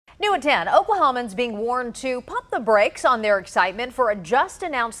New at 10, Oklahomans being warned to pump the brakes on their excitement for a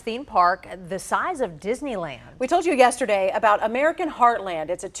just-announced theme park the size of Disneyland. We told you yesterday about American Heartland.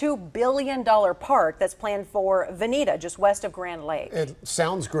 It's a $2 billion park that's planned for Veneta, just west of Grand Lake. It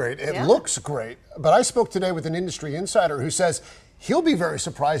sounds great. It looks great. But I spoke today with an industry insider who says he'll be very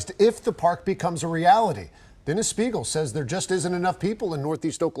surprised if the park becomes a reality. Dennis Spiegel says there just isn't enough people in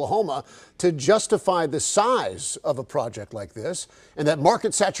Northeast Oklahoma to justify the size of a project like this, and that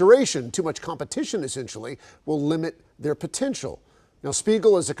market saturation, too much competition essentially, will limit their potential. Now,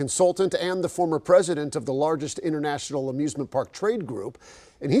 Spiegel is a consultant and the former president of the largest international amusement park trade group,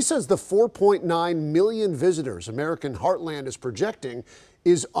 and he says the 4.9 million visitors American Heartland is projecting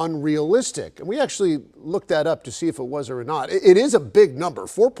is unrealistic. And we actually looked that up to see if it was or not. It is a big number.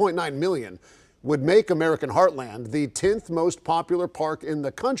 4.9 million would make American Heartland the 10th most popular park in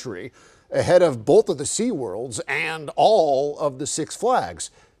the country, ahead of both of the SeaWorlds and all of the Six Flags.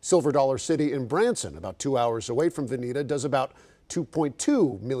 Silver Dollar City in Branson, about 2 hours away from Veneta, does about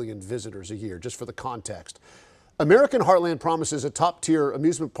 2.2 million visitors a year, just for the context. American Heartland promises a top-tier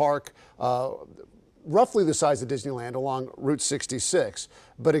amusement park roughly the size of Disneyland along Route 66.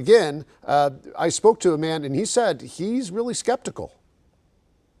 But again, I spoke to a man and he said he's really skeptical.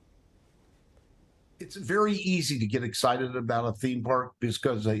 It's very easy to get excited about a theme park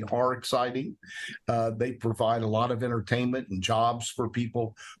because they are exciting. They provide a lot of entertainment and jobs for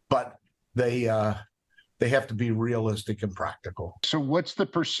people, but they have to be realistic and practical. So what's the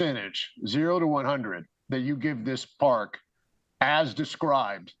percentage, 0 to 100, that you give this park as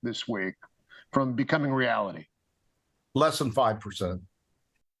described this week from becoming reality? Less than 5%.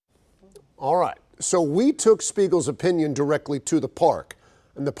 All right. So we took Spiegel's opinion directly to the park.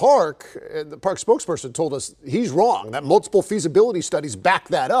 And the park spokesperson told us he's wrong, that multiple feasibility studies back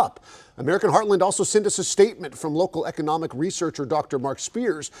that up. American Heartland also sent us a statement from local economic researcher Dr. Mark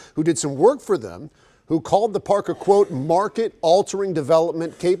Spears, who did some work for them, who called the park a, quote, market-altering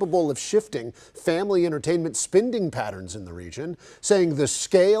development capable of shifting family entertainment spending patterns in the region, saying the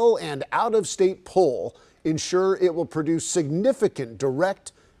scale and out-of-state pull ensure it will produce significant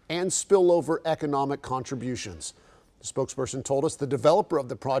direct and spillover economic contributions. The spokesperson told us the developer of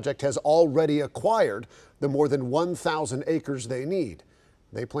the project has already acquired the more than 1,000 acres they need.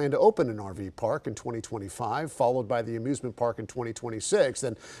 They plan to open an RV park in 2025, followed by the amusement park in 2026.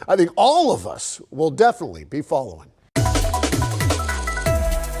 And I think all of us will definitely be following.